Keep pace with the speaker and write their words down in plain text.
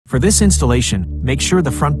For this installation, make sure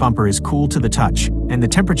the front bumper is cool to the touch, and the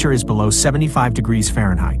temperature is below 75 degrees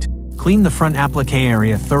Fahrenheit. Clean the front applique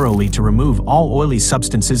area thoroughly to remove all oily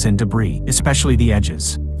substances and debris, especially the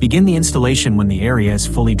edges. Begin the installation when the area is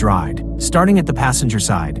fully dried. Starting at the passenger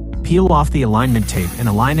side, peel off the alignment tape and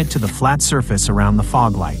align it to the flat surface around the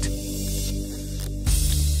fog light.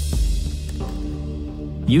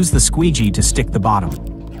 Use the squeegee to stick the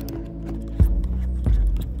bottom.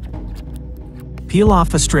 Peel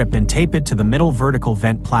off a strip and tape it to the middle vertical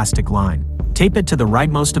vent plastic line. Tape it to the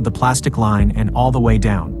rightmost of the plastic line and all the way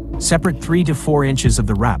down. Separate 3 to 4 inches of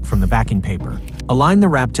the wrap from the backing paper. Align the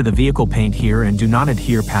wrap to the vehicle paint here and do not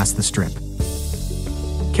adhere past the strip.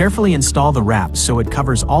 Carefully install the wrap so it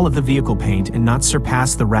covers all of the vehicle paint and not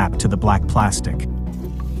surpass the wrap to the black plastic.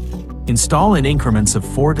 Install in increments of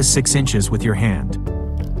 4 to 6 inches with your hand.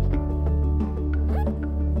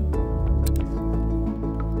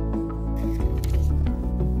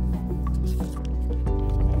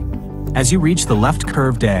 As you reach the left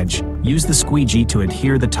curved edge, use the squeegee to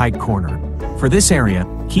adhere the tight corner. For this area,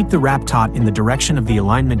 keep the wrap taut in the direction of the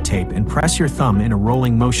alignment tape and press your thumb in a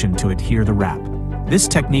rolling motion to adhere the wrap. This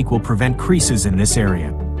technique will prevent creases in this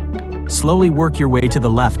area. Slowly work your way to the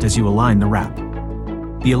left as you align the wrap.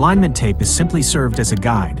 The alignment tape is simply served as a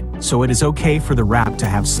guide, so it is okay for the wrap to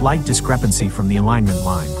have slight discrepancy from the alignment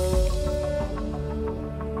line.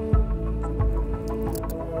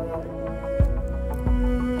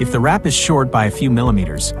 If the wrap is short by a few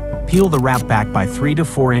millimeters, peel the wrap back by 3 to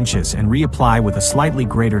 4 inches and reapply with a slightly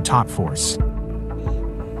greater taut force.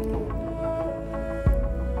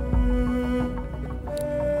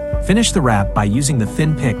 Finish the wrap by using the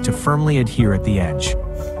thin pick to firmly adhere at the edge.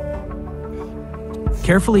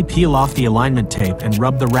 Carefully peel off the alignment tape and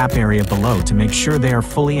rub the wrap area below to make sure they are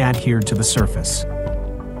fully adhered to the surface.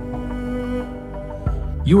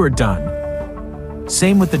 You are done.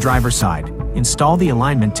 Same with the driver's side. Install the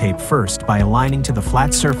alignment tape first by aligning to the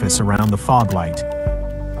flat surface around the fog light.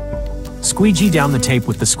 Squeegee down the tape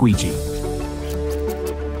with the squeegee.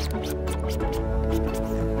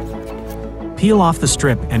 Peel off the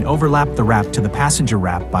strip and overlap the wrap to the passenger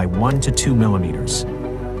wrap by 1 to 2 millimeters.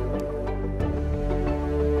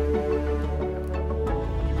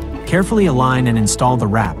 Carefully align and install the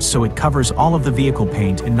wrap so it covers all of the vehicle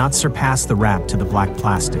paint and not surpass the wrap to the black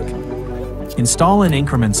plastic. Install in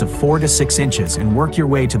increments of 4 to 6 inches and work your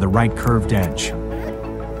way to the right curved edge.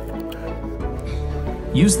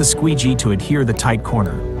 Use the squeegee to adhere the tight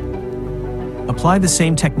corner. Apply the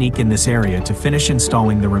same technique in this area to finish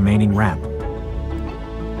installing the remaining wrap.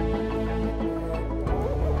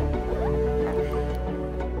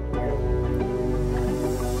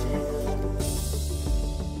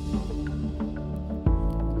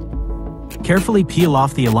 Carefully peel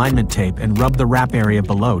off the alignment tape and rub the wrap area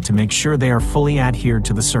below to make sure they are fully adhered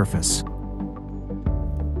to the surface.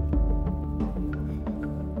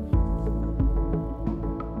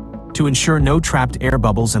 To ensure no trapped air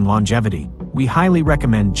bubbles and longevity, we highly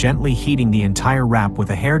recommend gently heating the entire wrap with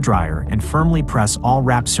a hairdryer and firmly press all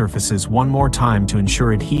wrap surfaces one more time to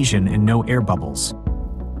ensure adhesion and no air bubbles.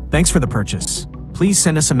 Thanks for the purchase. Please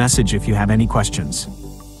send us a message if you have any questions.